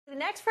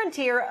next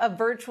frontier of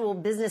virtual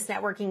business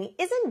networking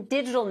isn't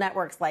digital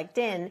networks like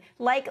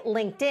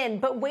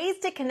LinkedIn, but ways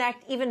to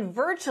connect even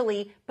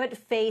virtually, but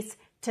face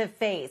to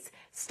face.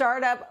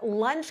 Startup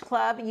Lunch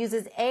Club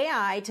uses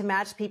AI to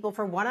match people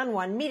for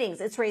one-on-one meetings.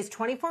 It's raised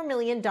 $24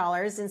 million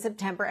in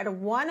September at a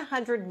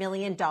 $100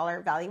 million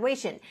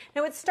valuation.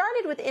 Now, it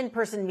started with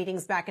in-person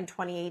meetings back in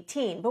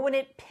 2018, but when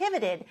it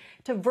pivoted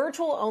to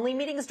virtual-only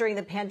meetings during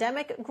the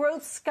pandemic,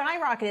 growth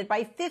skyrocketed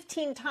by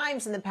 15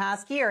 times in the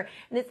past year,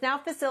 and it's now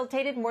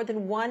facilitated more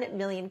than 1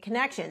 million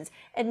connections.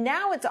 And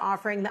now it's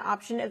offering the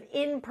option of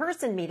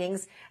in-person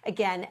meetings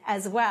again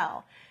as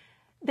well.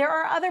 There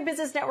are other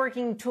business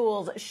networking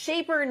tools.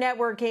 Shaper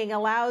Networking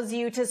allows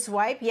you to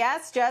swipe,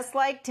 yes, just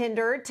like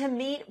Tinder, to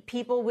meet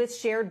people with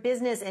shared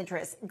business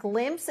interests.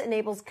 Glimpse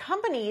enables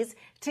companies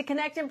to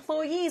connect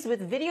employees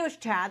with video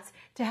chats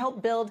to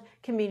help build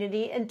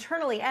community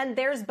internally. And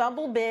there's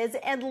BumbleBiz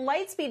and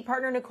Lightspeed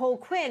partner Nicole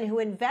Quinn, who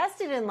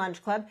invested in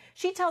Lunch Club.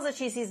 She tells us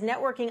she sees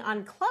networking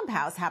on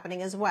Clubhouse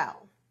happening as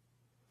well.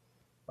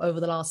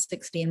 Over the last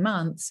 16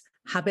 months,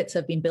 habits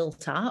have been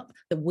built up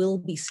that will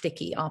be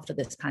sticky after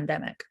this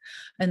pandemic.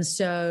 And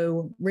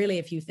so really,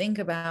 if you think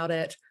about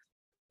it,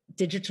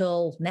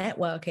 digital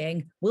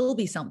networking will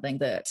be something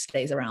that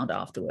stays around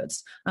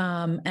afterwards.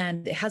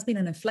 And it has been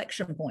an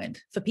inflection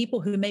point for people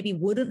who maybe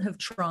wouldn't have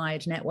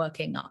tried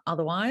networking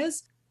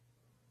otherwise.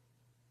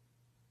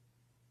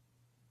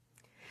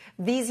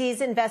 VCs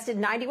invested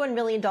 $91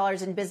 million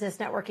in business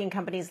networking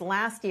companies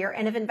last year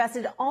and have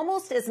invested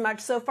almost as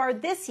much so far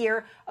this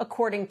year,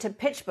 according to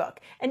PitchBook.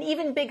 An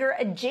even bigger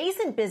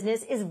adjacent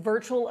business is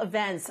virtual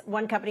events.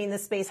 One company in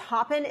this space,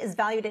 Hopin, is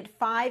valued at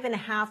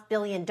 $5.5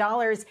 billion.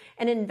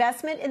 An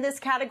investment in this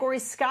category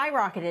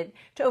skyrocketed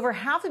to over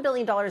 $500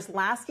 million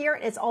last year,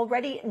 and it's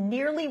already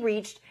nearly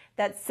reached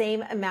that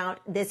same amount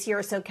this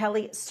year. So,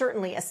 Kelly,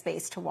 certainly a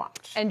space to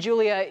watch. And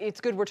Julia, it's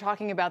good we're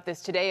talking about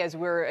this today as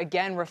we're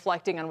again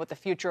reflecting on what the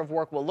future of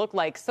work will look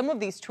like. Some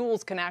of these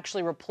tools can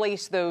actually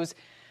replace those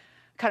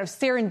kind of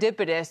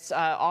serendipitous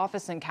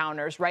office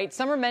encounters, right?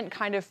 Some are meant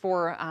kind of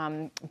for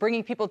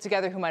bringing people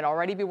together who might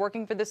already be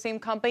working for the same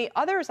company.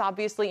 Others,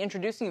 obviously,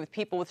 introducing you with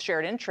people with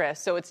shared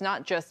interests. So it's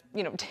not just,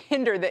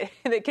 Tinder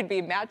that can be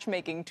a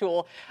matchmaking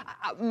tool.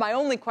 My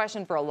only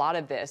question for a lot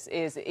of this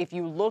is if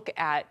you look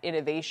at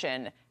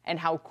innovation and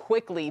how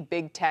quickly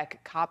big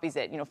tech copies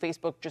it.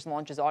 Facebook just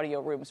launches audio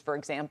rooms, for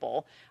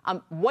example.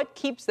 What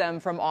keeps them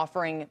from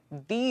offering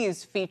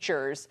these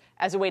features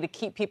as a way to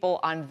keep people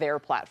on their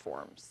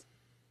platforms?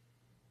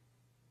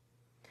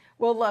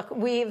 Well, look,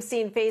 we've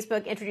seen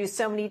Facebook introduce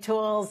so many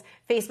tools.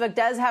 Facebook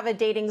does have a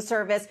dating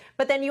service,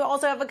 but then you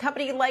also have a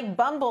company like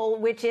Bumble,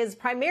 which is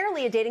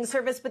primarily a dating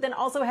service, but then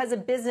also has a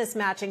business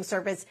matching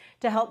service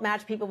to help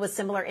match people with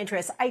similar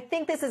interests. I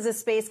think this is a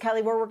space,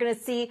 Kelly, where we're going to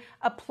see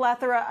a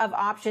plethora of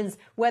options,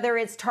 whether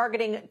it's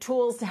targeting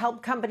tools to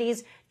help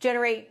companies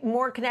generate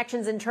more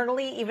connections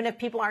internally, even if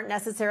people aren't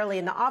necessarily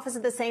in the office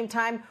at the same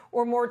time,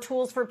 or more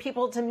tools for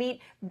people to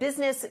meet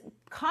business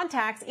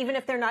contacts, even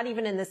if they're not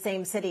even in the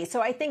same city.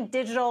 So I think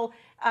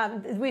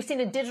we've seen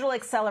a digital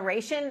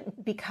acceleration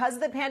because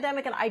of the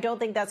pandemic, and I don't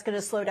think that's going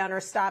to slow down or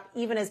stop,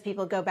 even as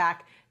people go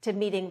back to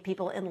meeting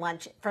people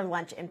for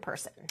lunch in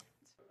person.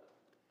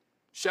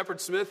 Shepard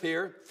Smith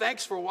here.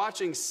 Thanks for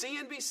watching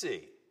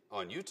CNBC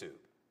on YouTube.